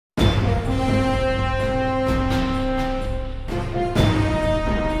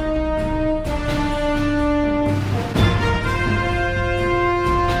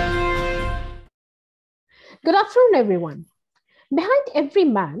Good afternoon, everyone. Behind every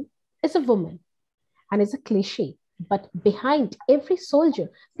man is a woman, and it's a cliche, but behind every soldier,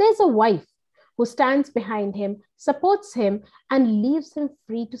 there's a wife who stands behind him, supports him, and leaves him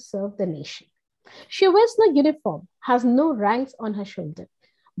free to serve the nation. She wears no uniform, has no ranks on her shoulder,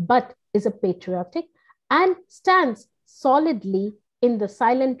 but is a patriotic and stands solidly in the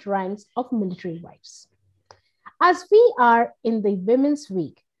silent ranks of military wives. As we are in the Women's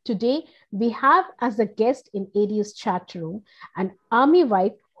Week, today we have as a guest in ADU's chat room an army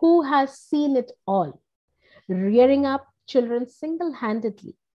wife who has seen it all, rearing up children single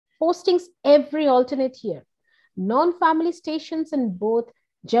handedly, postings every alternate year, non family stations in both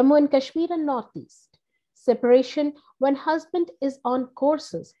Jammu and Kashmir and Northeast, separation when husband is on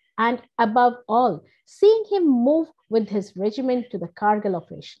courses, and above all, seeing him move with his regiment to the Kargil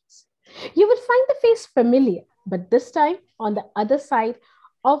operations. You will find the face familiar, but this time on the other side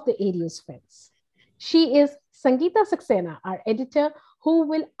of the ADU's fence. She is Sangeeta Saxena, our editor, who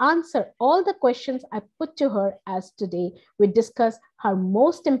will answer all the questions I put to her as today we discuss her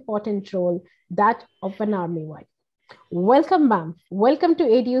most important role, that of an army wife. Welcome, ma'am. Welcome to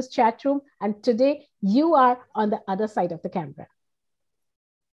ADU's chat room. And today you are on the other side of the camera.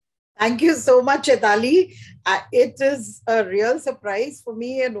 Thank you so much, Etali. It is a real surprise for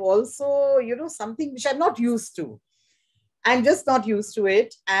me and also, something which I'm not used to. I'm just not used to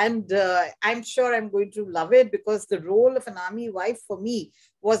it. And I'm sure I'm going to love it because the role of an army wife for me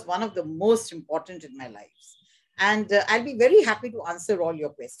was one of the most important in my life. And I'll be very happy to answer all your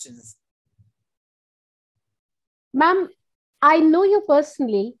questions. Ma'am, I know you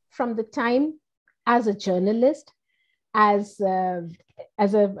personally from the time as a journalist, as a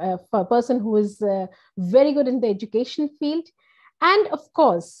person who is very good in the education field, and of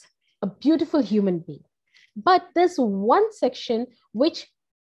course, a beautiful human being. But there's one section which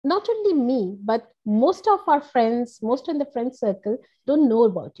not only me, but most of our friends, most in the friend circle don't know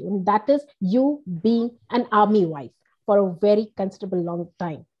about you. And that is you being an army wife for a very considerable long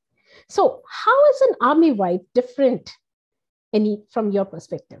time. So how is an army wife different from your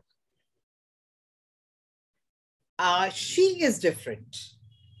perspective? She is different.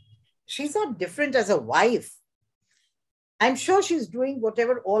 She's not different as a wife. I'm sure she's doing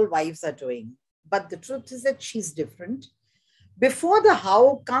whatever all wives are doing. But the truth is that she's different. Before the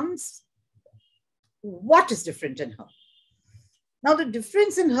how comes, what is different in her? Now, the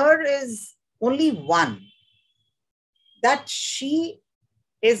difference in her is only one, that she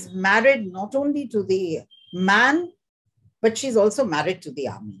is married not only to the man, but she's also married to the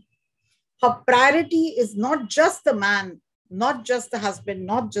army. Her priority is not just the man, not just the husband,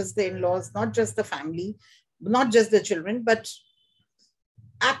 not just the in-laws, not just the family, not just the children, but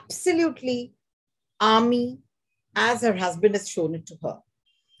absolutely army as her husband has shown it to her.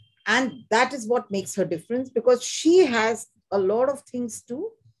 And that is what makes her different because she has a lot of things to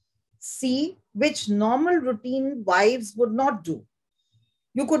see which normal routine wives would not do.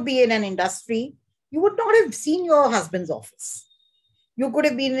 You could be in an industry, you would not have seen your husband's office. You could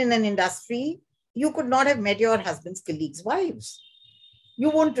have been in an industry, you could not have met your husband's colleagues' wives.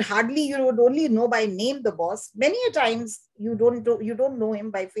 You would only know by name the boss. Many a times you don't know him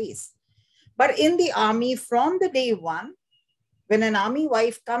by face. But in the army, from the day one, when an army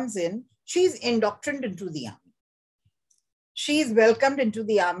wife comes in, she's indoctrinated into the army. She's welcomed into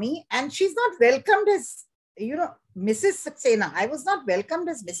the army and she's not welcomed as, Mrs. Saxena. I was not welcomed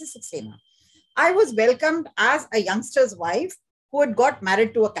as Mrs. Saxena. I was welcomed as a youngster's wife who had got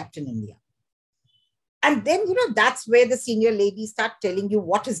married to a captain in the army. And then, that's where the senior ladies start telling you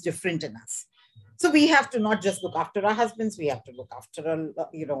what is different in us. So we have to not just look after our husbands, we have to look after,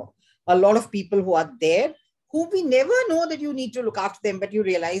 a lot of people who are there, who we never know that you need to look after them, but you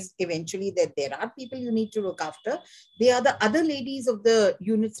realize eventually that there are people you need to look after. They are the other ladies of the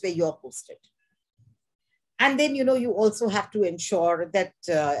units where you're posted. And then, you also have to ensure that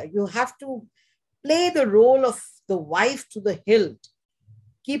you have to play the role of the wife to the hilt,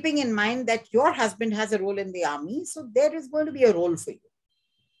 keeping in mind that your husband has a role in the army. So there is going to be a role for you.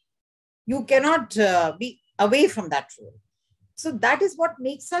 You cannot be away from that role. So that is what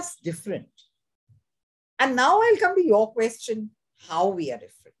makes us different. And now I'll come to your question, how we are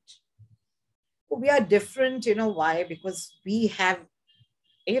different. We are different, why? Because we have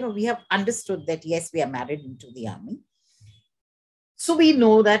understood that, yes, we are married into the army. So we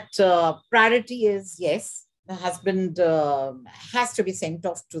know that priority is, yes, the husband has to be sent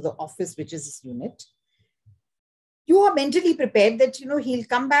off to the office, which is his unit. You are mentally prepared that, he'll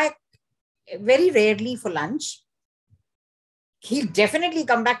come back very rarely for lunch. He'll definitely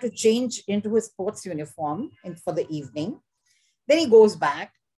come back to change into his sports uniform for the evening. Then he goes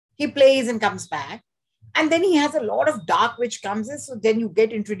back, he plays and comes back. And then he has a lot of dark which comes in. So then you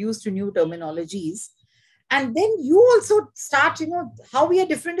get introduced to new terminologies. And then you also start, how we are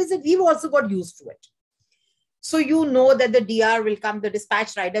different is that we've also got used to it. So you know that the DR will come, the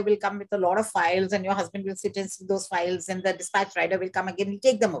dispatch rider will come with a lot of files, and your husband will sit and see those files, and the dispatch rider will come again and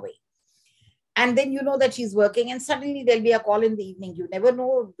take them away. And then you know that she's working, and suddenly there'll be a call in the evening. You never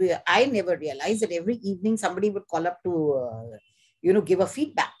know. I never realized that every evening somebody would call up to, give a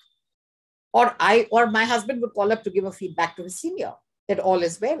feedback. Or my husband would call up to give a feedback to his senior that all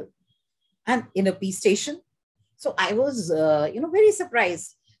is well. And in a peace station. So I was, very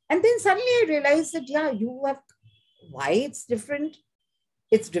surprised. And then suddenly I realized that, why it's different.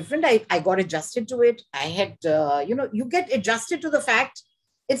 It's different. I got adjusted to it. I had, you get adjusted to the fact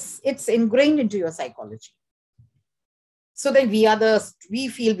it's ingrained into your psychology. So then we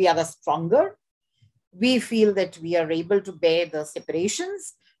feel we are the stronger. We feel that we are able to bear the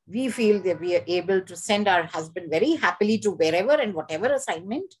separations. We feel that we are able to send our husband very happily to wherever and whatever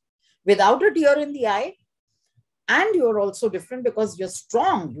assignment without a tear in the eye. And you're also different because you're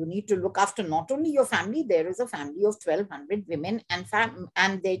strong. You need to look after not only your family, there is a family of 1,200 women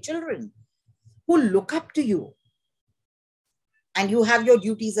and their children who look up to you. And you have your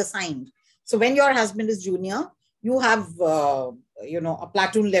duties assigned. So when your husband is junior, you have, a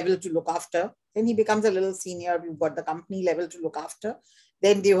platoon level to look after. Then he becomes a little senior. You've got the company level to look after.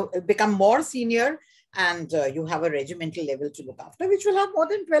 Then they become more senior, and you have a regimental level to look after, which will have more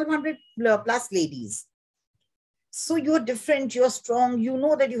than 1,200 plus ladies. So you're different, you're strong, you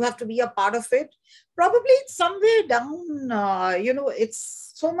know that you have to be a part of it. Probably it's somewhere down,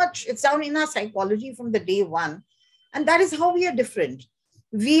 it's so much, it's down in our psychology from the day one. And that is how we are different.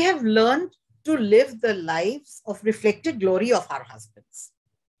 We have learned to live the lives of reflected glory of our husbands,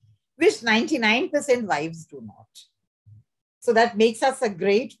 which 99% wives do not. So that makes us a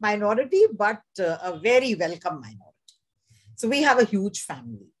great minority, but a very welcome minority. So we have a huge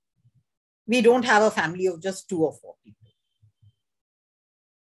family. We don't have a family of just 2 or 4 people.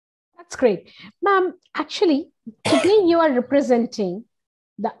 That's great. Ma'am, actually, today you are representing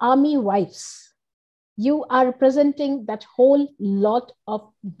the army wives. You are representing that whole lot of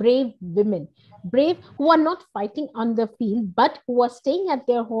brave women, brave who are not fighting on the field, but who are staying at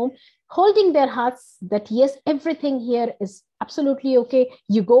their home, holding their hearts that, yes, everything here is absolutely okay.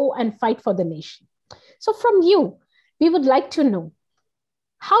 You go and fight for the nation. So from you, we would like to know,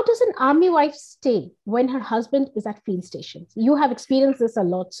 how does an army wife stay when her husband is at field stations? You have experienced this a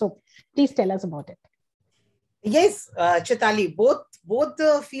lot, so please tell us about it. Yes, Chitali, both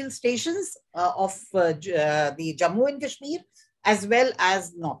the field stations of the Jammu and Kashmir as well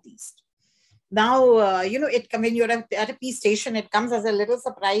as Northeast. Now, when you're at a peace station, it comes as a little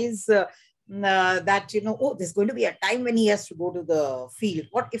surprise that, there's going to be a time when he has to go to the field.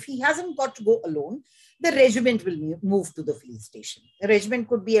 What if he hasn't got to go alone? The regiment will move to the field station. The regiment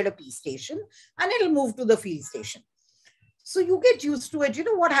could be at a peace station and it'll move to the field station. So you get used to it. You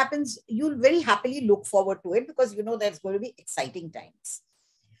know what happens? You'll very happily look forward to it because you know there's going to be exciting times.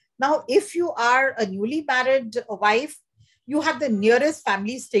 Now, if you are a newly married wife, you have the nearest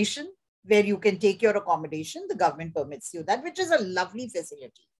family station where you can take your accommodation. The government permits you that, which is a lovely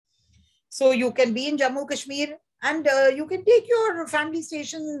facility. So you can be in Jammu Kashmir and you can take your family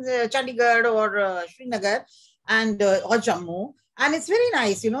station, Chandigarh or Srinagar and or Jammu. And it's very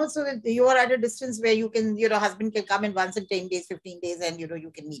nice, so that you are at a distance where you can, husband can come in once in 10 days, 15 days, and, you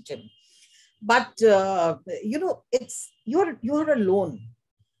can meet him. But, it's, you're alone,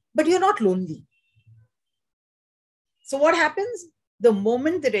 but you're not lonely. So what happens? The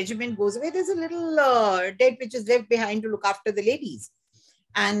moment the regiment goes away, there's a little dead which is left behind to look after the ladies.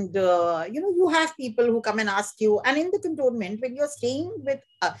 And, you have people who come and ask you. And in the cantonment, when you're staying with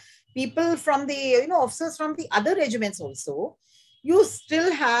people from the, officers from the other regiments also, you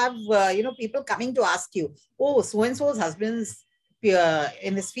still have, people coming to ask you, oh, so-and-so's husband's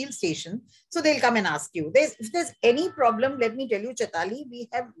in this field station. So they'll come and ask you. If there's any problem, let me tell you, Chetali, we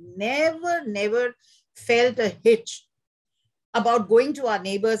have never felt a hitch about going to our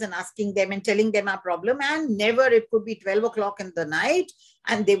neighbors and asking them and telling them our problem. And never, it could be 12 o'clock in the night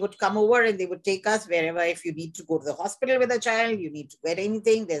and they would come over and they would take us wherever. If you need to go to the hospital with a child, you need to get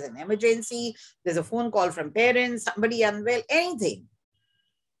anything, there's an emergency, there's a phone call from parents, somebody unwell, anything.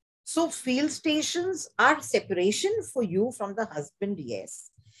 So field stations are separation for you from the husband, yes.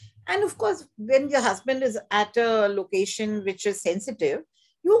 And of course, when your husband is at a location which is sensitive,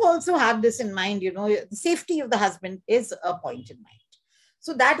 you also have this in mind, the safety of the husband is a point in mind.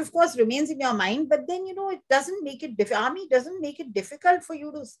 So that, of course, remains in your mind, but then, it doesn't make it, army doesn't make it difficult for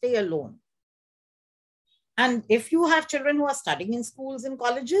you to stay alone. And if you have children who are studying in schools and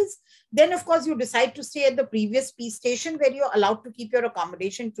colleges, then of course you decide to stay at the previous peace station where you're allowed to keep your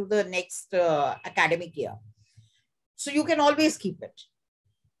accommodation to the next academic year. So you can always keep it.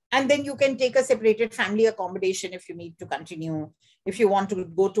 And then you can take a separated family accommodation if you need to continue. If you want to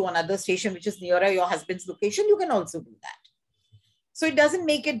go to another station which is nearer your husband's location, you can also do that. So it doesn't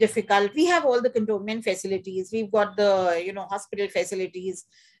make it difficult. We have all the cantonment facilities. We've got the, hospital facilities.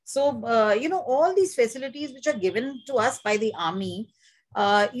 So, all these facilities which are given to us by the army,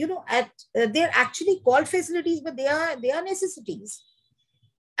 they're actually called facilities, but they are necessities.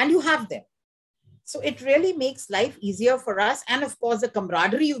 And you have them. So it really makes life easier for us. And of course, the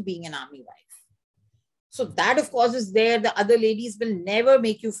camaraderie of being an army wife. So that, of course, is there. The other ladies will never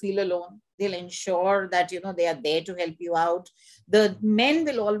make you feel alone. They'll ensure that, they are there to help you out. The men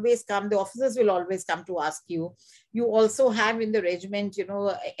will always come. The officers will always come to ask you. You also have in the regiment,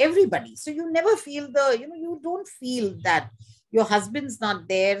 everybody. So you never feel you don't feel that your husband's not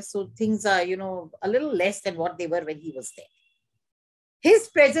there. So things are, a little less than what they were when he was there. His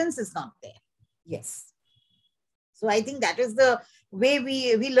presence is not there. Yes. So I think that is the way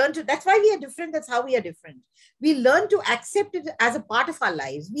we learn to, that's why we are different. That's how we are different. We learn to accept it as a part of our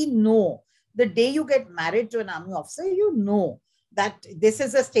lives. We know the day you get married to an army officer, you know that this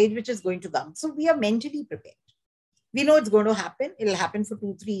is a stage which is going to come. So we are mentally prepared. We know it's going to happen. It'll happen for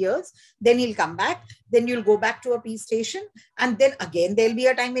 2-3 years. Then he'll come back. Then you'll go back to a peace station. And then again, there'll be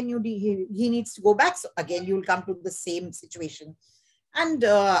a time when he needs to go back. So again, you'll come to the same situation. And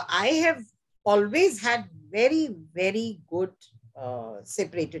I have always had very, very good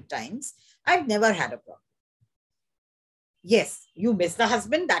separated times. I've never had a problem. Yes, you miss the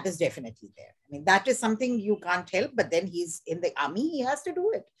husband. That is definitely there. I mean, that is something you can't help, but then he's in the army. He has to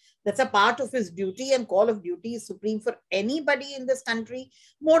do it. That's a part of his duty, and call of duty is supreme for anybody in this country,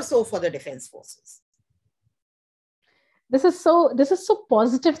 more so for the defense forces. This is so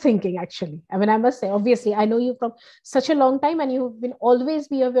positive thinking, actually. I mean, I must say, obviously, I know you from such a long time, and you've been always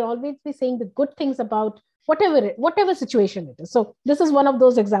be saying the good things about whatever situation it is. So this is one of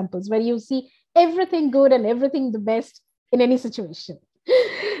those examples where you see everything good and everything the best in any situation.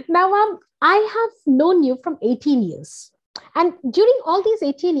 Now, I have known you from 18 years. And during all these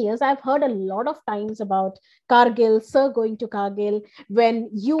 18 years, I've heard a lot of times about Kargil, sir going to Kargil, when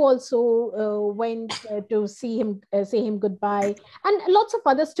you also went to say him goodbye, and lots of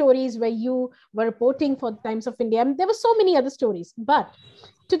other stories where you were reporting for the Times of India. And there were so many other stories. But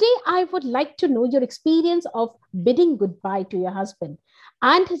today, I would like to know your experience of bidding goodbye to your husband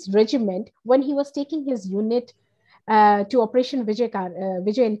and his regiment when he was taking his unit to Operation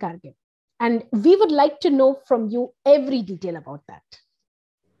Vijay in Kargil. And we would like to know from you every detail about that.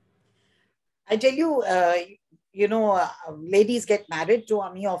 I tell you, ladies get married to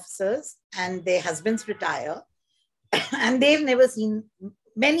army officers and their husbands retire. And they've never seen,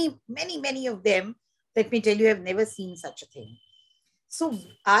 many of them, let me tell you, have never seen such a thing. So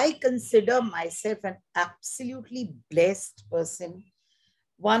I consider myself an absolutely blessed person,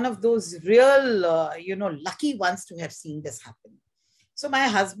 one of those real, lucky ones to have seen this happen. So my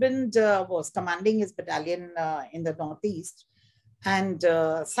husband was commanding his battalion in the Northeast, and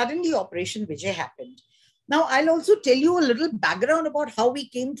suddenly Operation Vijay happened. Now, I'll also tell you a little background about how we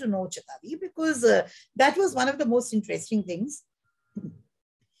came to know Chitavi, because that was one of the most interesting things.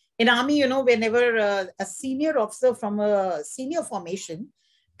 In army, whenever a senior officer from a senior formation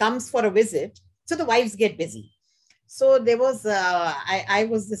comes for a visit, so the wives get busy. So there was, I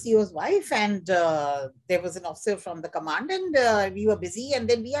was the CEO's wife, and there was an officer from the command, and we were busy, and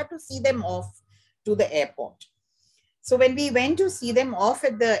then we had to see them off to the airport. So when we went to see them off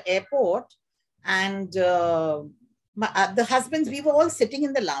at the airport, and the husbands, we were all sitting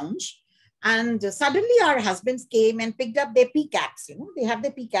in the lounge, and suddenly our husbands came and picked up their PCAPs. They have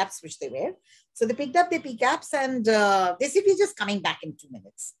their PCAPs which they wear. So they picked up their PCAPs, and they said, we're just coming back in 2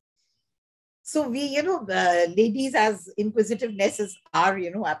 minutes. So we, ladies, as inquisitiveness as are,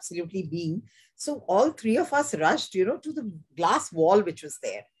 absolutely being. So all three of us rushed, to the glass wall which was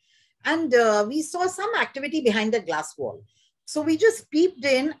there. And we saw some activity behind the glass wall. So we just peeped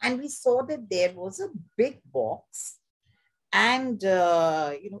in, and we saw that there was a big box and,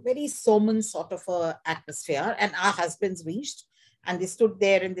 very Soman sort of a atmosphere. And our husbands reached, and they stood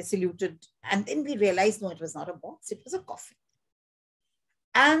there and they saluted. And then we realized, no, it was not a box, it was a coffin.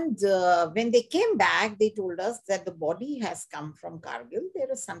 And when they came back, they told us that the body has come from Kargil. There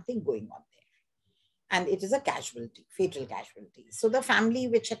is something going on there. And it is a casualty, fatal casualty. So the family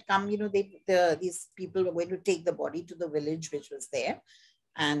which had come, these people were going to take the body to the village which was there.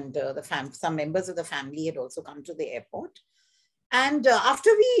 And some members of the family had also come to the airport. And after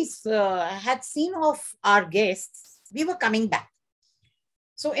we had seen off our guests, we were coming back.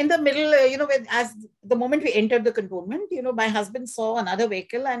 So in the middle, as the moment we entered the cantonment, my husband saw another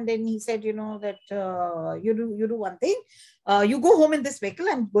vehicle, and then he said, that you do one thing, you go home in this vehicle,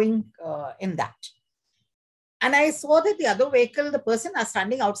 I'm going in that. And I saw that the other vehicle, the person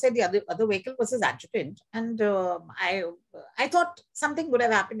standing outside the other vehicle was his adjutant. And I thought something would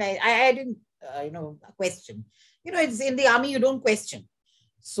have happened. I didn't, question. It's in the army, you don't question.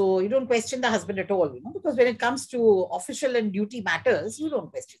 So you don't question the husband at all, because when it comes to official and duty matters, you don't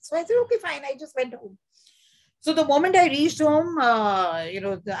question. So I said, okay, fine. I just went home. So the moment I reached home,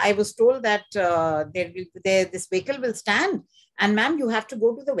 I was told that this vehicle will stand, and ma'am, you have to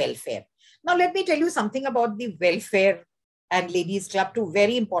go to the welfare. Now, let me tell you something about the welfare and ladies club, two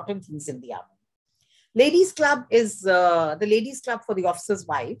very important things in the army. Ladies club is the ladies club for the officers'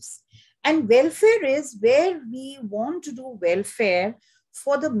 wives, and welfare is where we want to do welfare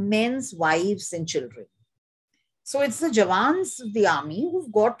for the men's wives and children. So it's the Jawans of the army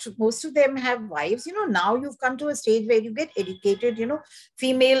who've got, most of them have wives. Now you've come to a stage where you get educated,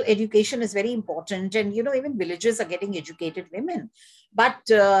 female education is very important. And, even villages are getting educated women. But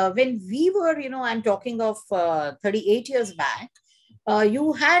when we were, I'm talking of 38 years back,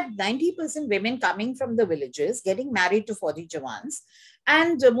 you had 90% women coming from the villages, getting married to Fauji Jawans.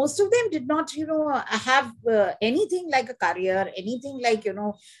 And most of them did not, have anything like a career, anything like,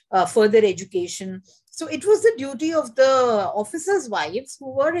 further education. So it was the duty of the officers' wives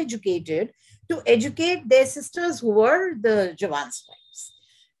who were educated to educate their sisters who were the Jawans' wives,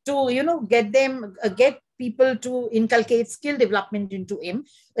 to, get people to inculcate skill development into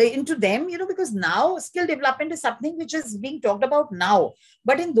them, because now skill development is something which is being talked about now.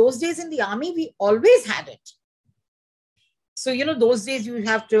 But in those days in the army, we always had it. So, those days you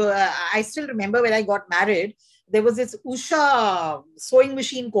have to, I still remember when I got married, there was this Usha sewing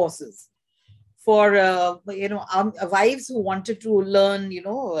machine courses for, wives who wanted to learn,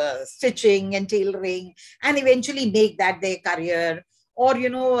 stitching and tailoring and eventually make that their career. Or,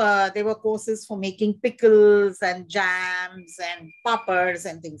 there were courses for making pickles and jams and poppers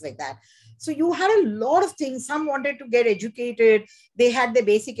and things like that. So you had a lot of things. Some wanted to get educated. They had the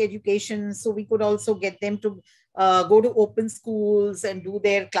basic education. So we could also get them to go to open schools and do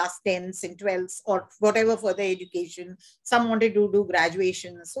their class 10s and 12s or whatever further education. Some wanted to do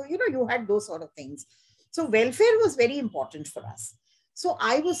graduation. So, you had those sort of things. So welfare was very important for us. So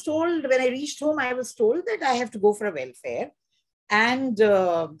I was told, when I reached home, I was told that I have to go for a welfare. And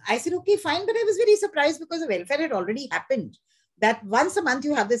I said, okay, fine. But I was very surprised because the welfare had already happened, that once a month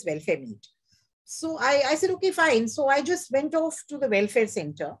you have this welfare meet. So I said, okay, fine. So I just went off to the welfare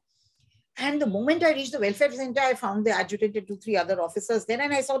center. And the moment I reached the welfare center, I found the adjutant and 2-3 other officers there.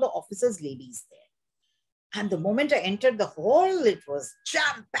 And I saw the officers' ladies there. And the moment I entered the hall, it was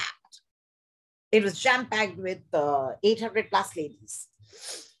jam-packed. It was jam-packed with 800 plus ladies.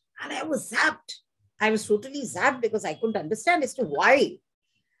 And I was zapped. I was totally zapped because I couldn't understand as to why.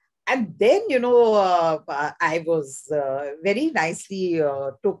 And then, I was very nicely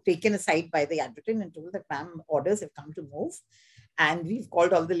taken aside by the adjutant and told that, ma'am, orders have come to move. And we've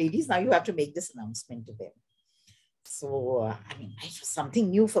called all the ladies. Now you have to make this announcement to them. So, it was something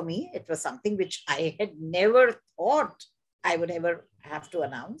new for me. It was something which I had never thought I would ever have to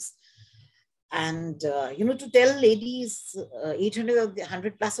announce. And, to tell ladies, 800 or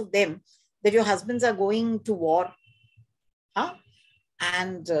 100 plus of them, that your husbands are going to war. Huh?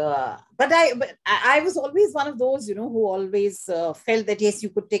 And, but I was always one of those, who always felt that, yes, you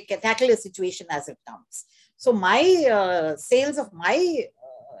could tackle a situation as it comes. So my sales of my,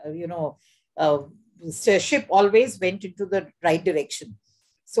 ship always went into the right direction.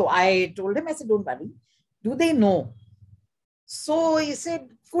 So I told him, I said, don't worry. Do they know? So he said,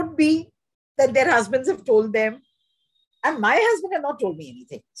 could be that their husbands have told them. And my husband had not told me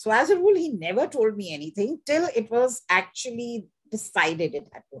anything. So as a rule, he never told me anything till it was actually decided it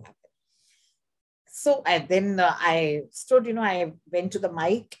had to happen. So then I stood, I went to the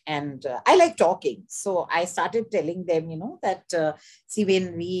mic and I like talking. So I started telling them, that, see,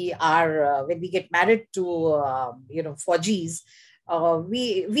 when we get married to, Faujis,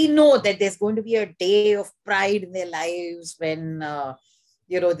 we know that there's going to be a day of pride in their lives when,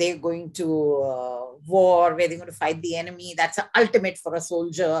 they're going to war, where they're going to fight the enemy. That's the ultimate for a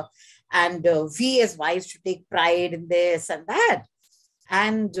soldier. And we as wives should take pride in this and that.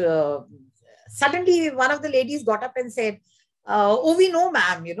 And suddenly one of the ladies got up and said, oh, we know,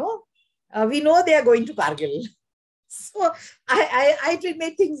 ma'am, we know they are going to Kargil. So it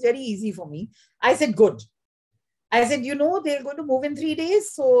made things very easy for me. I said, good. I said, they're going to move in 3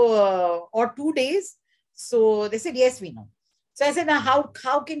 days, so or 2 days. So they said, yes, we know. So I said, now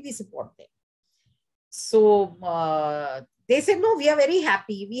how can we support them? So they said, no, we are very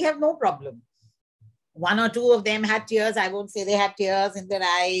happy. We have no problem. One or two of them had tears. I won't say they had tears in their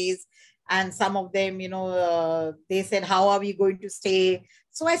eyes. And some of them, they said, how are we going to stay?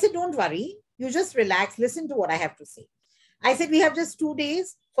 So I said, don't worry. You just relax. Listen to what I have to say. I said, we have just 2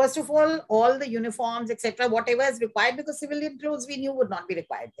 days. First of all the uniforms, etc., whatever is required, because civilian clothes we knew would not be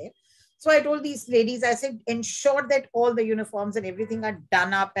required there. So I told these ladies, I said, ensure that all the uniforms and everything are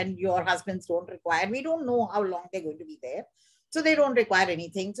done up and your husbands don't require. We don't know how long they're going to be there. So they don't require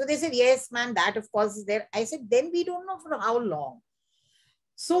anything. So they said, yes, ma'am, that of course is there. I said, then we don't know for how long.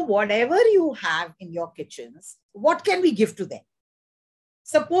 So whatever you have in your kitchens, what can we give to them?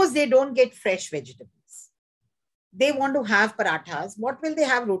 Suppose they don't get fresh vegetables. They want to have parathas. What will they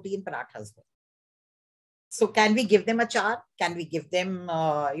have roti and parathas with? So can we give them a char? Can we give them,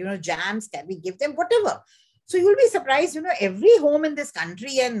 jams? Can we give them whatever? So you'll be surprised, every home in this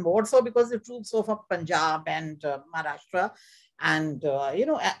country, and more so because the troops of Punjab and Maharashtra and,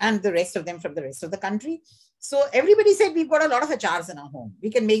 and the rest of them from the rest of the country. So everybody said, we've got a lot of achars in our home. We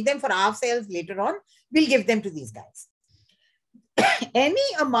can make them for ourselves later on. We'll give them to these guys. Any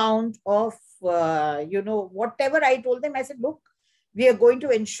amount of, whatever I told them, I said, look, we are going to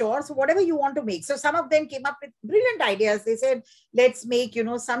ensure, so whatever you want to make. So some of them came up with brilliant ideas. They said, let's make,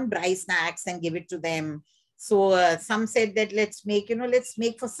 some dry snacks and give it to them. So some said that let's make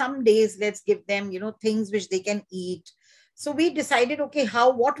for some days, let's give them, things which they can eat. So we decided, okay,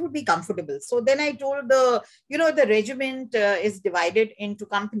 what would be comfortable? So then I told the regiment is divided into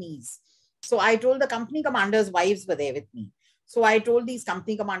companies. So I told the company commanders' wives were there with me. So I told these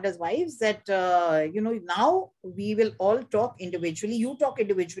company commanders' wives that, now we will all talk individually. You talk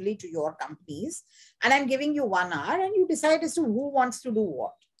individually to your companies, and I'm giving you 1 hour, and you decide as to who wants to do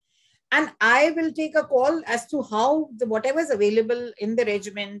what. And I will take a call as to how whatever is available in the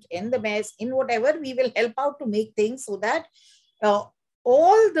regiment, in the mess, in whatever, we will help out to make things so that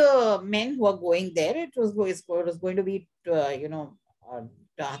all the men who are going there, it was going to be,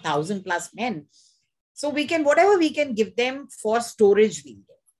 1,000+ men. So we can, whatever we can give them for storage, we'll give.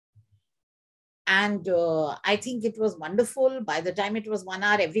 And I think it was wonderful. By the time it was 1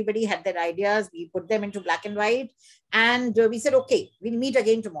 hour, everybody had their ideas. We put them into black and white. And we said, okay, we'll meet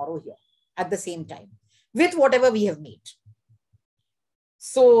again tomorrow here at the same time with whatever we have made.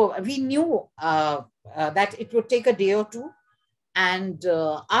 So we knew that it would take a day or two. And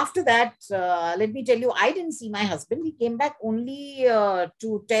after that, let me tell you, I didn't see my husband. He came back only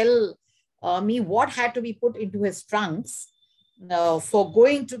to tell me what had to be put into his trunks for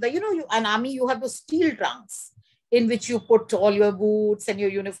going to the, an army, you have those steel trunks in which you put all your boots and your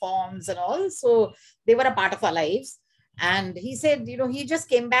uniforms and all. So they were a part of our lives. And he said, he just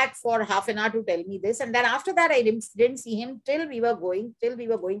came back for half an hour to tell me this. And then after that, I didn't see him till we were going to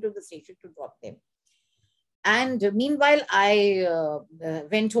the station to drop them. And meanwhile, I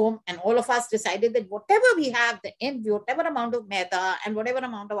went home, and all of us decided that whatever we have, whatever amount of maida and whatever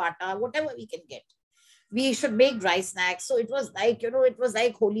amount of atta, whatever we can get, we should make dry snacks. So it was like, it was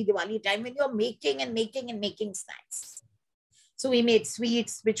like Holi Diwali time when you're making and making and making snacks. So we made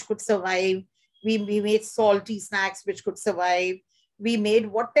sweets which could survive. We made salty snacks which could survive. We made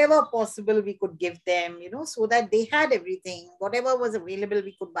whatever possible we could give them, so that they had everything. Whatever was available,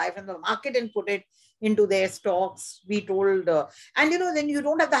 we could buy from the market and put it into their stocks. We told, and then you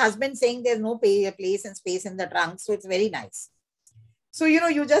don't have the husband saying there's no place and space in the trunk. So it's very nice. So,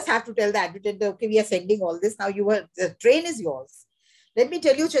 you just have to tell the adjutant, okay, we are sending all this. Now the train is yours. Let me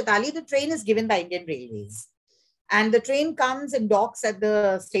tell you, Chaitali, the train is given by Indian Railways. And the train comes and docks at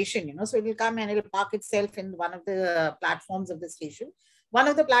the station, so it will come and it will park itself in one of the platforms of the station. One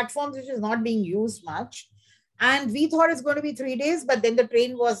of the platforms which is not being used much. And we thought it's going to be 3 days, but then the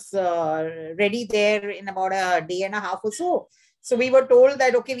train was ready there in about a day and a half or so. So we were told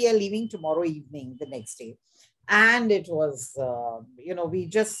that, okay, we are leaving tomorrow evening, the next day. And it was, we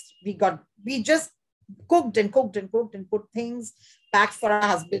just cooked and put things, packed for our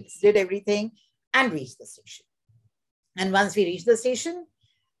husbands, did everything, and reached the station. And once we reached the station,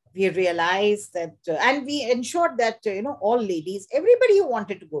 we realized that, and we ensured that, all ladies, everybody who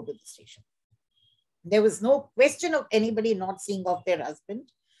wanted to go to the station, there was no question of anybody not seeing off their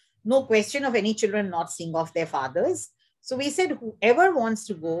husband, no question of any children not seeing off their fathers. So we said, whoever wants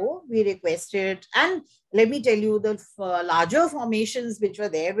to go, we requested. And let me tell you, the larger formations which were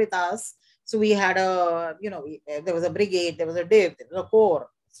there with us. So we had there was a brigade, there was a div, there was a corps.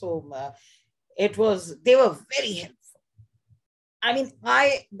 So they were very helpful. I mean,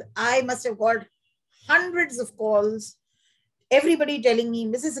 I must have got hundreds of calls, everybody telling me,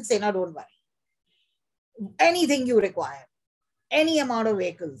 Mrs. Saxena, don't worry. Anything you require, any amount of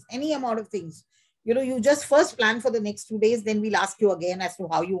vehicles, any amount of things. You just first plan for the next 2 days, then we'll ask you again as to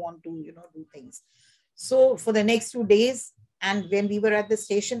how you want to, do things. So for the next 2 days, and when we were at the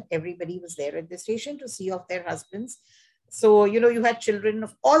station, everybody was there at the station to see off their husbands. So, you had children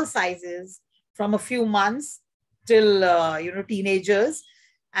of all sizes from a few months till, teenagers.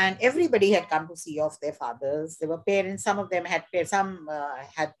 And everybody had come to see off their fathers. There were parents. Some of them had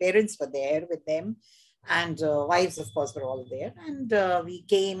had parents were there with them, and wives, of course, were all there. And we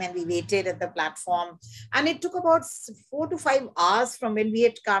came and we waited at the platform, and it took about 4 to 5 hours from when we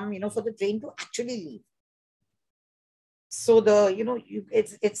had come, for the train to actually leave. So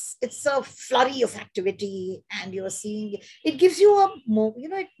it's a flurry of activity, and you're seeing it gives you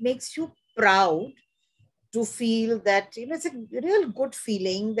it makes you proud to feel that, it's a real good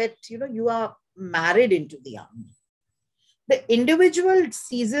feeling that, you are married into the army. The individual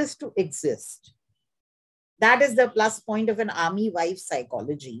ceases to exist. That is the plus point of an army wife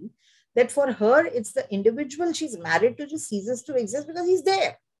psychology, that for her, it's the individual she's married to just ceases to exist because he's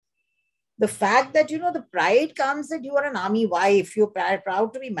there. The fact that, the pride comes that you are an army wife, you're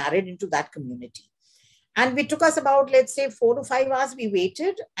proud to be married into that community. And we took us about, let's say, 4 to 5 hours. We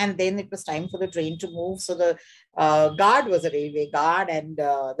waited, and then it was time for the train to move. So the guard was a railway guard, and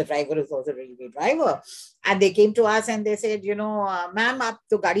the driver was also a railway driver. And they came to us and they said, ma'am, aap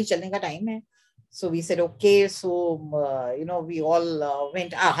to gaadi chalne ka time hai. So we said, okay. So, we all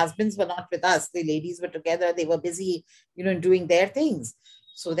went. Our husbands were not with us. The ladies were together. They were busy, doing their things.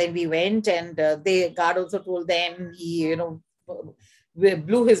 So then we went, and the guard also told them, he,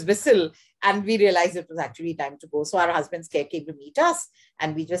 blew his whistle, and we realized it was actually time to go. So our husbands came to meet us,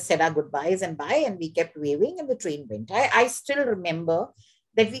 and we just said our goodbyes and bye, and we kept waving, and the train went. I still remember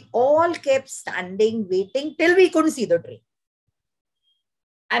that we all kept standing, waiting till we couldn't see the train.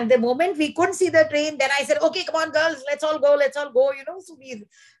 And the moment we couldn't see the train, then I said, okay, come on, girls, let's all go. So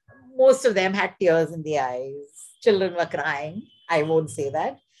most of them had tears in the eyes. Children were crying. I won't say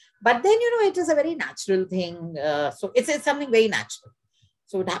that. But then, it is a very natural thing. So it's something very natural.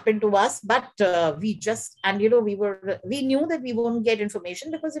 So it happened to us, but we just, and, we knew that we won't get information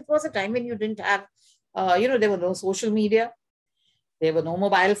because it was a time when you didn't have, there were no social media. There were no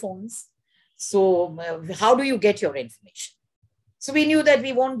mobile phones. So how do you get your information? So we knew that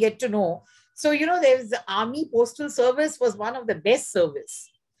we won't get to know. So, there's the Army Postal Service was one of the best service.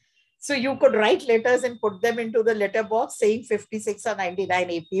 So you could write letters and put them into the letter box saying 56 or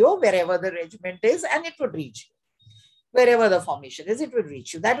 99 APO, wherever the regiment is, and it would reach you. Wherever the formation is, it would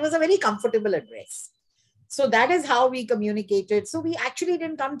reach you. That was a very comfortable address. So that is how we communicated. So we actually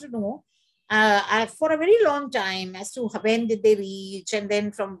didn't come to know for a very long time as to when did they reach, and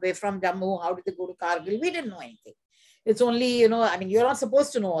then from Jammu, how did they go to Kargil? We didn't know anything. It's only, you're not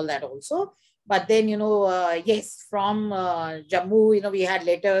supposed to know all that also. But then, yes, from Jammu, we had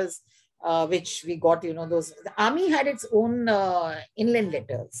letters which we got, those. The army had its own inland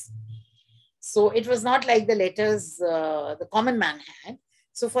letters. So it was not like the letters the common man had.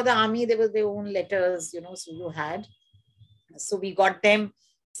 So for the army, there were their own letters, so you had. So we got them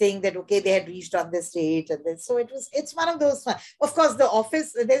saying that, okay, they had reached on this date. And then, so it's one of those. Of course, the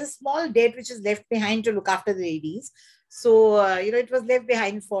office, there's a small date which is left behind to look after the ladies. So, it was left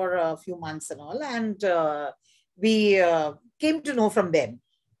behind for a few months and all. And we came to know from them.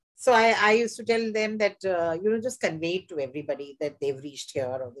 So I used to tell them that, just convey it to everybody that they've reached here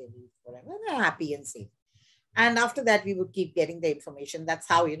or they've reached whatever. They're happy and safe. And after that, we would keep getting the information. That's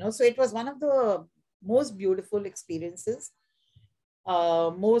how, so it was one of the most beautiful experiences.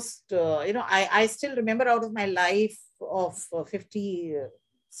 I still remember out of my life of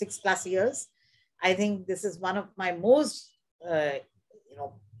 56 plus years, I think this is one of my most,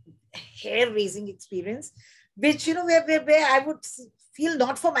 hair-raising experience, which, where I would feel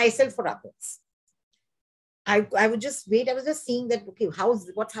not for myself, for others. I would just wait. I was just seeing that, okay,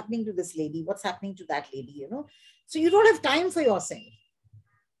 what's happening to this lady? What's happening to that lady, So you don't have time for yourself.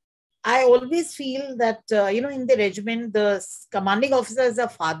 I always feel that, in the regiment, the commanding officer is a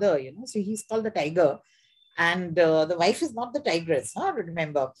father, so he's called the tiger. And the wife is not the tigress,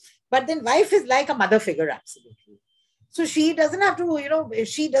 remember. But then wife is like a mother figure, absolutely. So she doesn't have to,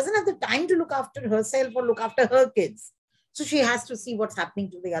 she doesn't have the time to look after herself or look after her kids. So she has to see what's happening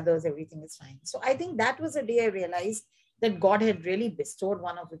to the others. Everything is fine. So I think that was a day I realized that God had really bestowed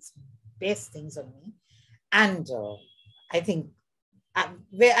one of its best things on me. And I think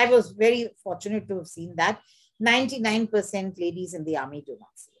I was very fortunate to have seen that. 99% ladies in the army do not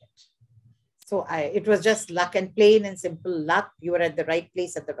see it. So it was just luck, and plain and simple luck. You were at the right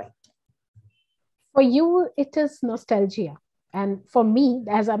place at the right time. For you, it is nostalgia. And for me,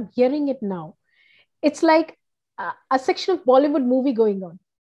 as I'm hearing it now, it's like a section of Bollywood movie going on.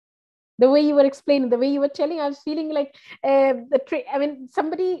 The way you were explaining, the way you were telling, I was feeling like I mean,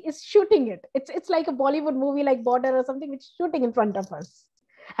 somebody is shooting it. It's like a Bollywood movie, like Border or something, which is shooting in front of us.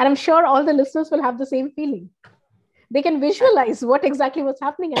 And I'm sure all the listeners will have the same feeling. They can visualize what exactly was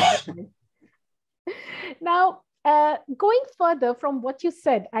happening at that time. Now, going further from what you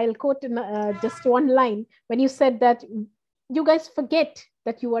said, I'll quote in, just one line when you said that you guys forget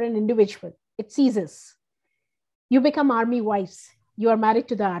that you are an individual. It ceases. You become army wives. You are married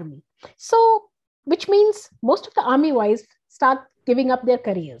to the army. So, which means most of the army wives start giving up their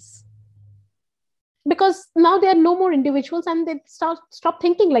careers because now they are no more individuals and they stop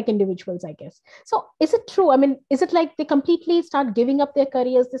thinking like individuals, I guess. So is it true? I mean, is it like they completely start giving up their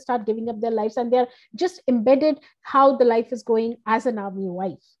careers, they start giving up their lives, and they're just embedded how the life is going as an army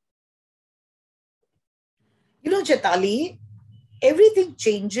wife? You know, Chetali, everything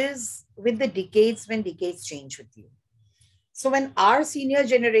changes with the decades when decades change with you. So when our senior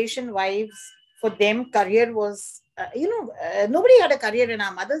generation wives, for them, career was, nobody had a career in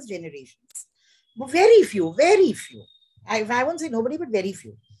our mother's generations. Very few, very few. I won't say nobody, but very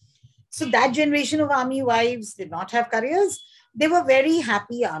few. So that generation of army wives did not have careers. They were very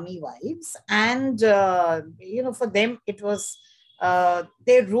happy army wives. And, for them, it was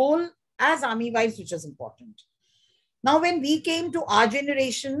their role as army wives, which was important. Now, when we came to our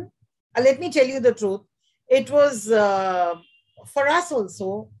generation, let me tell you the truth. It was, for us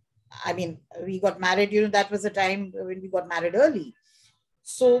also, I mean, we got married, that was a time when we got married early.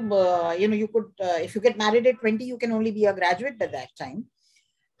 So, you could, if you get married at 20, you can only be a graduate at that time.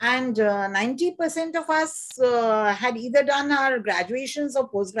 And 90% of us had either done our graduations or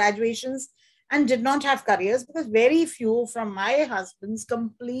post-graduations and did not have careers, because very few from my husband's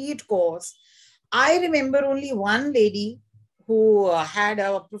complete course. I remember only one lady who had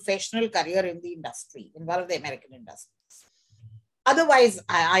a professional career in the industry, in one of the American industries. Otherwise,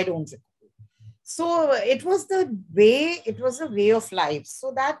 I don't recall. So it was a way of life.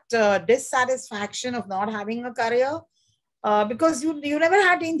 So that dissatisfaction of not having a career, because you never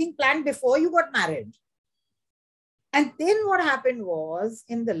had anything planned before you got married. And then what happened was,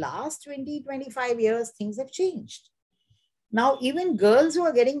 in the last 20, 25 years, things have changed. Now, even girls who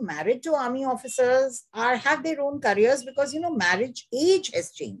are getting married to army officers have their own careers because, marriage age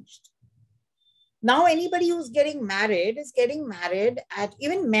has changed. Now, anybody who's getting married is getting married at,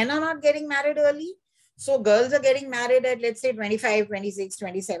 even men are not getting married early. So girls are getting married at, let's say, 25, 26,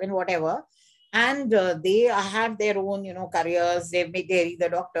 27, whatever. And they have their own, careers. They're either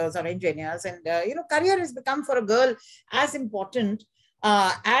doctors or engineers. And, career has become for a girl as important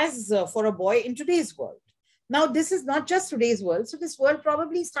as for a boy in today's world. Now, this is not just today's world. So this world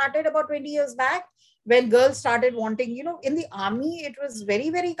probably started about 20 years back when girls started wanting, in the army, it was very,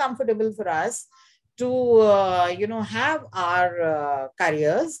 very comfortable for us to, have our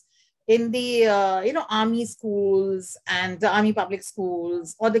careers in the, army schools and the army public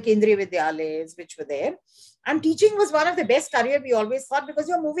schools or the Kendriya Vidyalayas, which were there. And teaching was one of the best career, we always thought, because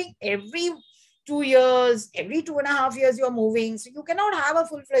you're moving every 2 years, every 2.5 years, you're moving. So you cannot have a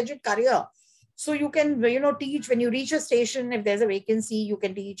full-fledged career. So you can, teach when you reach a station, if there's a vacancy, you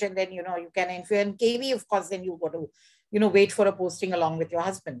can teach. And then, you can, if you're in KV, of course, then you got to, wait for a posting along with your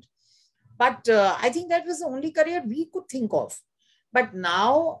husband. But I think that was the only career we could think of. But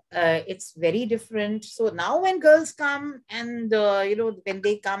now it's very different. So now when girls come and, when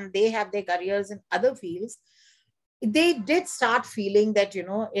they come, they have their careers in other fields. They did start feeling that,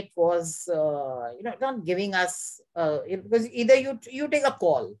 it was, not giving us, because either you take a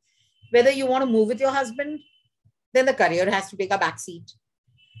call, whether you want to move with your husband, then the career has to take a back seat.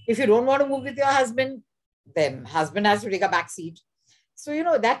 If you don't want to move with your husband, then husband has to take a back seat. So,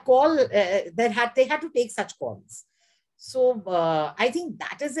 that call, they had to take such calls. So I think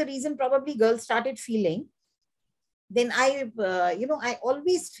that is the reason probably girls started feeling. Then I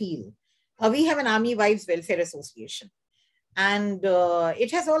always feel, we have an Army Wives Welfare Association. And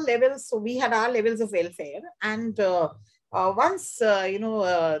it has all levels. So we had our levels of welfare. And once,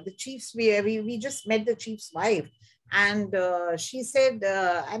 the chief's, we just met the chief's wife. And she said,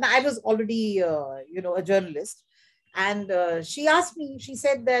 and I was already, a journalist. And she asked me, she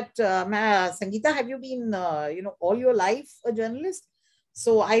said that, Sangeeta, have you been, all your life a journalist?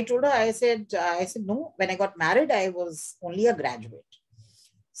 So I told her, I said, no, when I got married, I was only a graduate.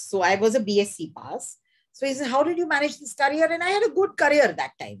 So I was a BSc pass. So he said, how did you manage this career? And I had a good career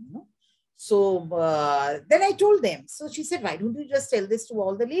that time. So then I told them. So she said, why don't you just tell this to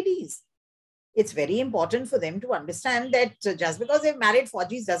all the ladies? It's very important for them to understand that just because they've married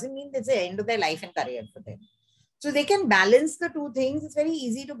Fauji's doesn't mean it's the end of their life and career for them. So they can balance the two things. It's very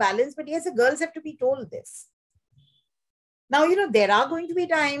easy to balance. But yes, the girls have to be told this. Now, there are going to be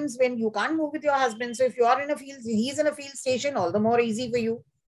times when you can't move with your husband. So if you are in a field, he's in a field station, all the more easy for you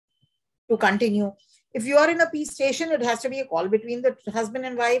to continue. If you are in a peace station, it has to be a call between the husband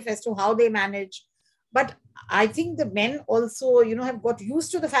and wife as to how they manage. But I think the men also, have got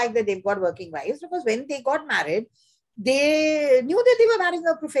used to the fact that they've got working wives, because when they got married, they knew that they were marrying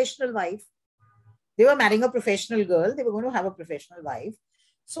a professional wife. They were marrying a professional girl. They were going to have a professional wife.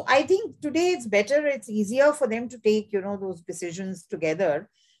 So I think today it's better, it's easier for them to take, those decisions together.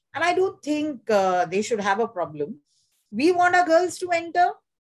 And I don't think they should have a problem. We want our girls to enter.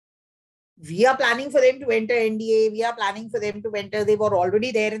 We are planning for them to enter NDA. We are planning for them to enter. They were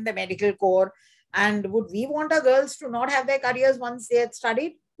already there in the medical corps. And would we want our girls to not have their careers once they had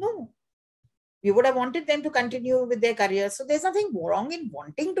studied? No. We would have wanted them to continue with their careers. So there's nothing wrong in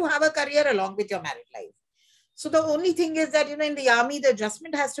wanting to have a career along with your married life. So the only thing is that, in the army, the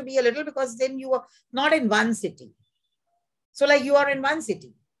adjustment has to be a little, because then you are not in one city. So like you are in one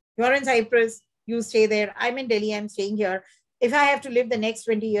city. You are in Cyprus, you stay there. I'm in Delhi, I'm staying here. If I have to live the next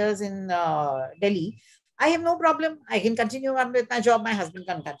 20 years in Delhi, I have no problem. I can continue on with my job. My husband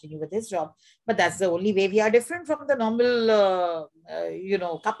can continue with his job. But that's the only way. We are different from the normal,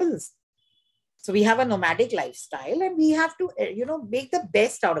 couples. So we have a nomadic lifestyle, and we have to, make the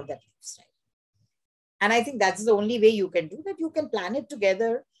best out of that lifestyle. And I think that's the only way you can do that. You can plan it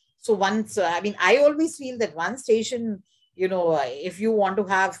together. So once, I always feel that one station, if you want to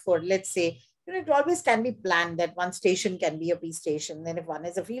have for, let's say, it always can be planned that one station can be a peace station. Then if one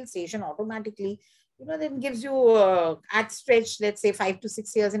is a field station, automatically, then gives you at stretch, let's say 5 to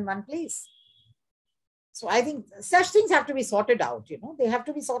 6 years in one place. So I think such things have to be sorted out, they have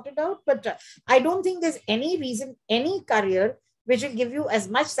to be sorted out. But I don't think there's any reason, any career which will give you as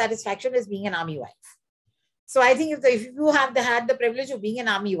much satisfaction as being an army wife. So I think if you have had the privilege of being an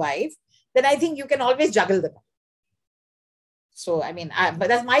army wife, then I think you can always juggle them. So, but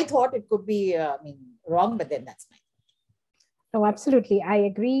that's my thought. It could be, wrong, but then that's my thought. Oh, absolutely. I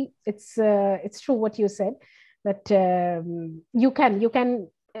agree. It's true what you said, that you can,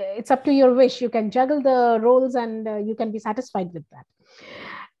 it's up to your wish. You can juggle the roles, and you can be satisfied with that.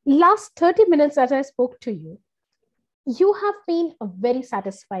 Last 30 minutes as I spoke to you, you have been a very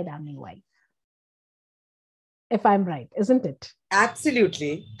satisfied army wife, if I'm right, isn't it?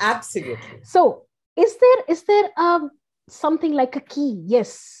 Absolutely. Absolutely. So is there something like a key?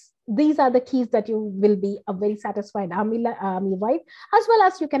 Yes, these are the keys that you will be a very satisfied army wife, as well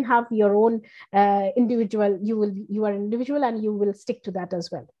as you can have your own individual. You are individual, and you will stick to that as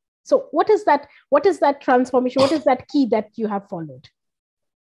well. So what is that transformation? What is that key that you have followed?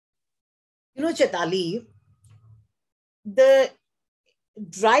 Chaitali, the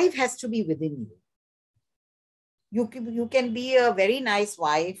drive has to be within you. You can be a very nice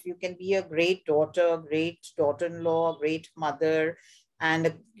wife. You can be a great daughter, great daughter-in-law, great mother.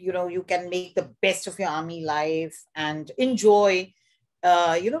 And, you can make the best of your army life and enjoy.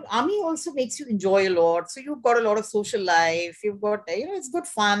 Army also makes you enjoy a lot. So you've got a lot of social life. You've got, it's good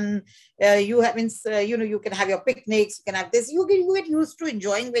fun. You can have your picnics. You can have this. You get used to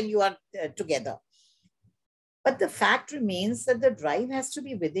enjoying when you are together. But the fact remains that the drive has to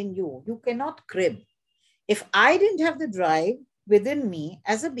be within you. You cannot crib. If I didn't have the drive within me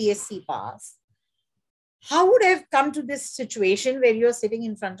as a BSc pass, how would I have come to this situation where you're sitting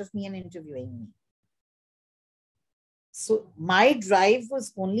in front of me and interviewing me? So my drive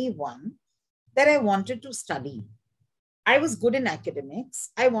was only one, that I wanted to study. I was good in academics.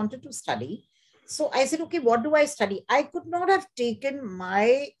 I wanted to study. So I said, okay, what do I study? I could not have taken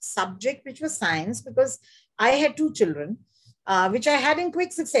my subject, which was science, because I had 2 children, which I had in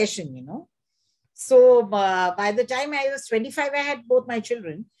quick succession, So by the time I was 25, I had both my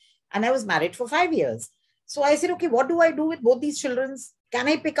children, and I was married for 5 years. So I said, okay, what do I do with both these children? Can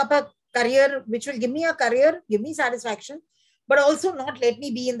I pick up a career which will give me a career, give me satisfaction, but also not let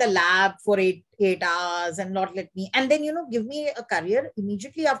me be in the lab for 8 hours, and not let me, and then, give me a career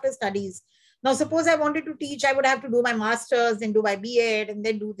immediately after studies. Now, suppose I wanted to teach, I would have to do my master's, then do my B.Ed, and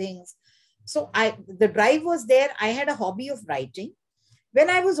then do things. So the drive was there. I had a hobby of writing. When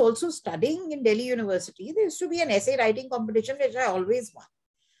I was also studying in Delhi University, there used to be an essay writing competition, which I always won.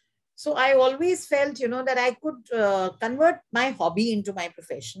 So I always felt, that I could convert my hobby into my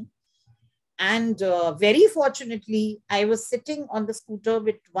profession. And very fortunately, I was sitting on the scooter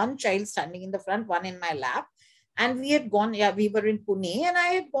with one child standing in the front, one in my lap. And we had gone, we were in Pune, and I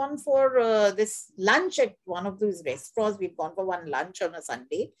had gone for this lunch at one of those restaurants. We'd gone for one lunch on a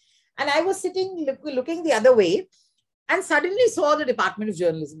Sunday. And I was sitting, looking the other way, and suddenly saw the Department of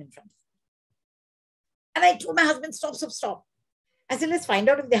Journalism in front of me. And I told my husband, stop. I said, let's find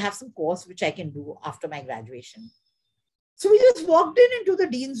out if they have some course which I can do after my graduation. So we just walked into the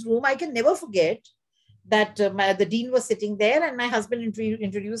dean's room. I can never forget that the dean was sitting there, and my husband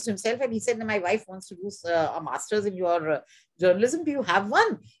introduced himself, and he said, my wife wants to do a master's in your journalism. Do you have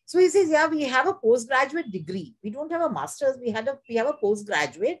one? So he says, yeah, we have a postgraduate degree. We don't have a master's. We have a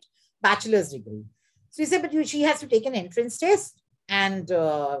postgraduate bachelor's degree. So he said, but she has to take an entrance test. And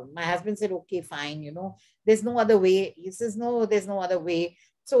my husband said, okay, fine. There's no other way. He says, no, there's no other way.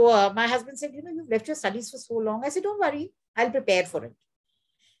 So my husband said, you've left your studies for so long. I said, don't worry, I'll prepare for it.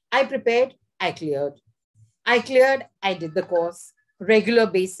 I prepared, I cleared. I did the course, regular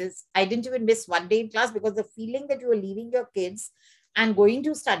basis. I didn't even miss one day in class, because the feeling that you are leaving your kids and going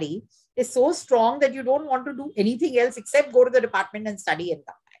to study is so strong that you don't want to do anything else except go to the department and study and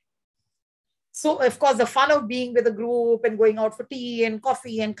come back. So, of course, the fun of being with a group and going out for tea and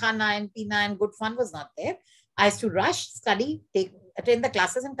coffee and khana and pina and good fun was not there. I used to rush, study, attend the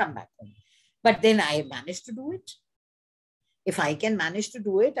classes and come back home. But then I managed to do it. If I can manage to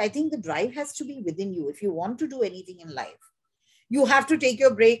do it, I think the drive has to be within you. If you want to do anything in life, you have to take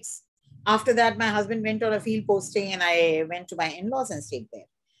your breaks. After that, my husband went on a field posting and I went to my in-laws and stayed there.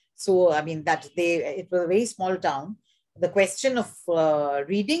 So, I mean, it was a very small town. The question of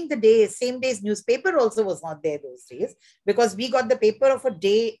reading the same day's newspaper also was not there those days, because we got the paper of a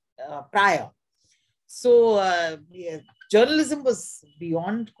day prior. So journalism was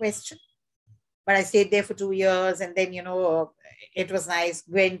beyond question. But I stayed there for 2 years, and then, it was nice.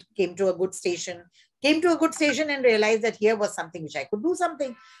 Came to a good station and realized that here was something which I could do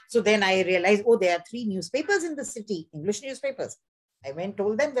something. So then I realized, there are 3 newspapers in the city, English newspapers. I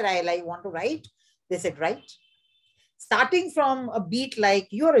told them that I want to write. They said, write. Starting from a beat like,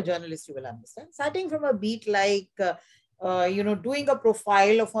 you're a journalist, you will understand. Starting from a beat like, doing a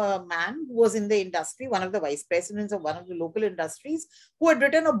profile of a man who was in the industry, one of the vice presidents of one of the local industries, who had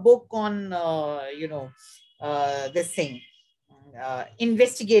written a book on,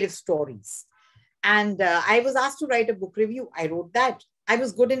 investigative stories. And I was asked to write a book review. I wrote that. I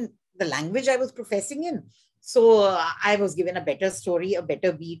was good in the language I was professing in. So I was given a better story, a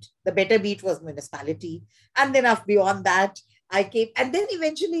better beat. The better beat was municipality. And then beyond that, I came. And then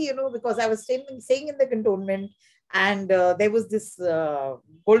eventually, because I was staying in the cantonment, and there was this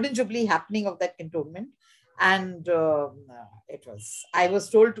golden jubilee happening of that cantonment. And I was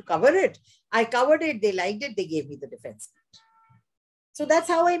told to cover it. I covered it. They liked it. They gave me the defense. So that's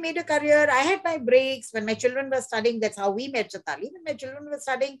how I made a career. I had my breaks when my children were studying. That's how we met, Chatali. When my children were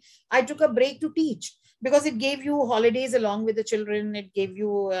studying, I took a break to teach, because it gave you holidays along with the children. It gave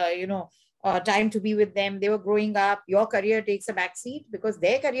you, time to be with them. They were growing up. Your career takes a backseat because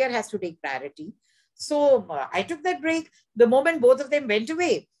their career has to take priority. So I took that break. The moment both of them went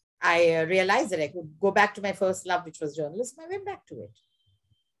away, I realized that I could go back to my first love, which was journalism. I went back to it.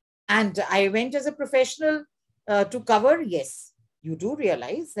 And I went as a professional to cover. Yes, you do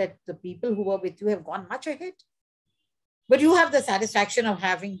realize that the people who were with you have gone much ahead. But you have the satisfaction of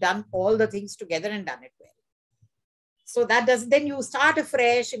having done all the things together and done it well. So then you start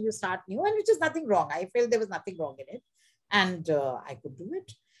afresh and you start new, and which is nothing wrong. I felt there was nothing wrong in it. And I could do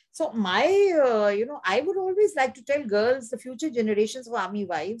it. So I would always like to tell girls, the future generations of army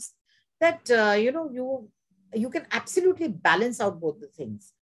wives, that, you can absolutely balance out both the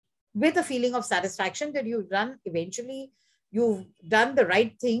things with a feeling of satisfaction that you've done the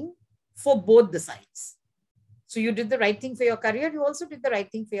right thing for both the sides. So you did the right thing for your career. You also did the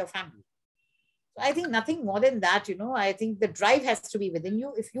right thing for your family. So I think nothing more than that, I think the drive has to be within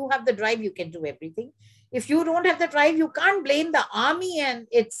you. If you have the drive, you can do everything. If you don't have the drive, you can't blame the army and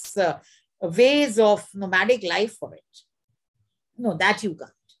its ways of nomadic life for it. No, that you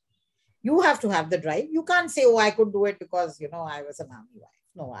can't. You have to have the drive. You can't say, I could do it because, I was an army wife.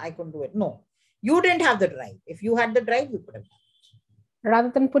 No, I couldn't do it. No, you didn't have the drive. If you had the drive, you could have done it. Rather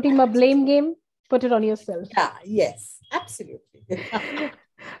than putting a blame game, put it on yourself. Yeah, yes, absolutely.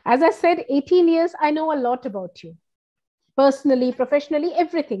 As I said, 18 years, I know a lot about you. Personally, professionally,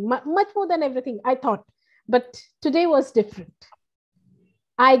 everything, much more than everything I thought. But today was different.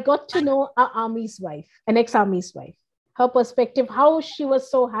 I got to know an army's wife, an ex-army's wife, her perspective, how she was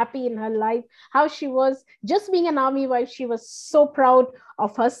so happy in her life, how she was just being an army wife. She was so proud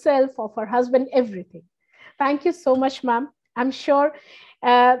of herself, of her husband, everything. Thank you so much, ma'am. I'm sure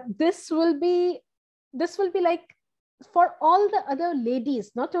this will be like for all the other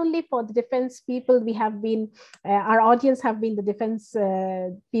ladies, not only for the defense people, we have been, our audience have been the defense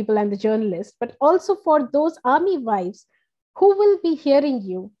people and the journalists, but also for those army wives who will be hearing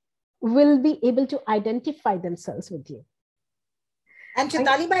you, will be able to identify themselves with you. And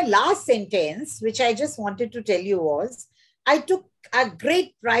Chitali, my last sentence, which I just wanted to tell you was, I took a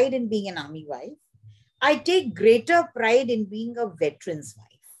great pride in being an army wife. I take greater pride in being a veteran's wife.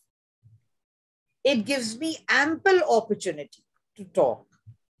 It gives me ample opportunity to talk,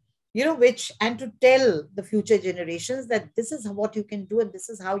 and to tell the future generations that this is what you can do and this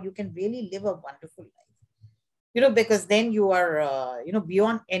is how you can really live a wonderful life. Because then you are,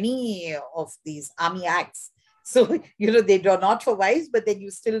 beyond any of these army acts. So, they are not for wives, but then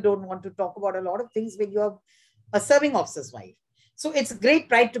you still don't want to talk about a lot of things when you're a serving officer's wife. So it's a great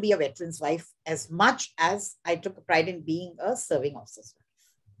pride to be a veteran's wife as much as I took pride in being a serving officer's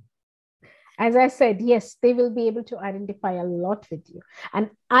wife. As I said, yes, they will be able to identify a lot with you.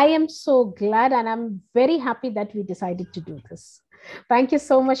 And I am so glad and I'm very happy that we decided to do this. Thank you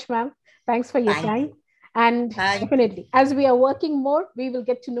so much, ma'am. Thanks for your time. You. And definitely, as we are working more, we will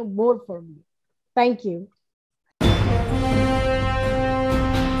get to know more from you. Thank you.